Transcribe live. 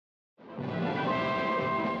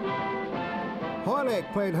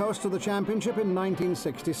Hoylake played host to the championship in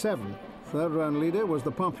 1967. Third-round leader was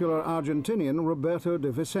the popular Argentinian Roberto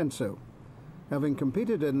De Vicenzo. Having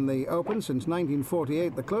competed in the Open since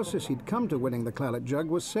 1948, the closest he'd come to winning the Claret Jug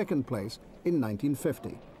was second place in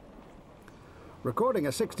 1950. Recording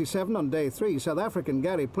a 67 on day 3, South African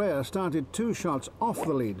Gary Player started 2 shots off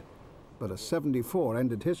the lead, but a 74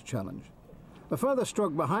 ended his challenge. A further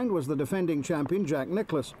stroke behind was the defending champion Jack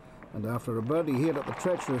Nicklaus, and after a birdie here at the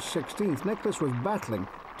treacherous 16th, Nicklaus was battling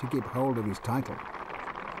to keep hold of his title.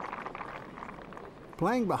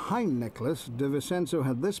 Playing behind Nicklaus, De Vicenzo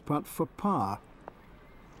had this putt for par.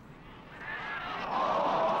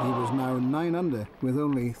 He was now 9 under with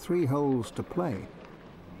only 3 holes to play.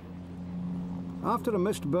 After a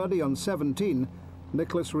missed birdie on 17,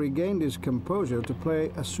 Nicklaus regained his composure to play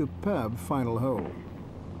a superb final hole.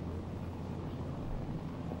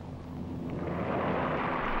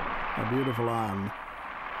 A beautiful iron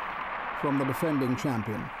from the defending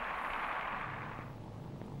champion.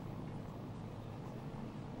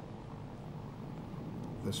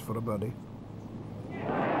 This for a birdie.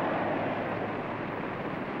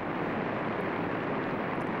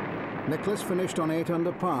 Nicklaus finished on 8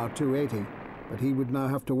 under par, 280, but he would now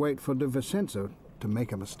have to wait for De Vicenzo to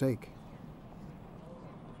make a mistake.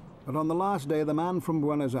 But on the last day, the man from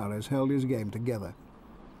Buenos Aires held his game together,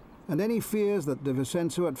 and any fears that De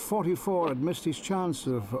Vicenzo at 44 had missed his chance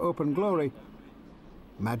of open glory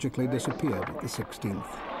magically disappeared at the 16th.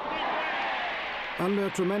 Under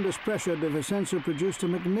tremendous pressure, De Vicenzo produced a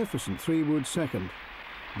magnificent 3-wood second.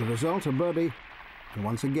 The result, a birdie, and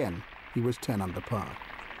once again, he was 10 under par.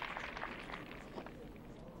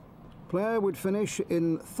 Player would finish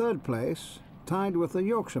in 3rd place, tied with the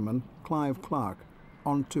Yorkshireman Clive Clark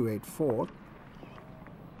on 284.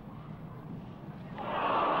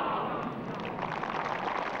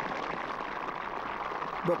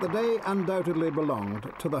 But the day undoubtedly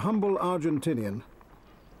belonged to the humble Argentinian,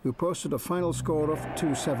 who posted a final score of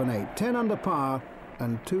 278, 10 under par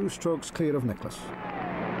and 2 strokes clear of Nicklaus.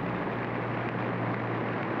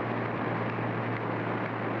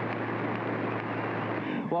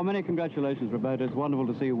 Well, many congratulations, Roberto. It's wonderful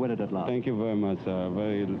to see you win it at last. Thank you very much.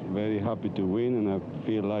 Very happy to win, and I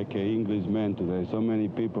feel like an Englishman today. So many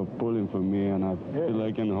people pulling for me, and I feel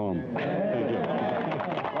like I'm home. Thank you.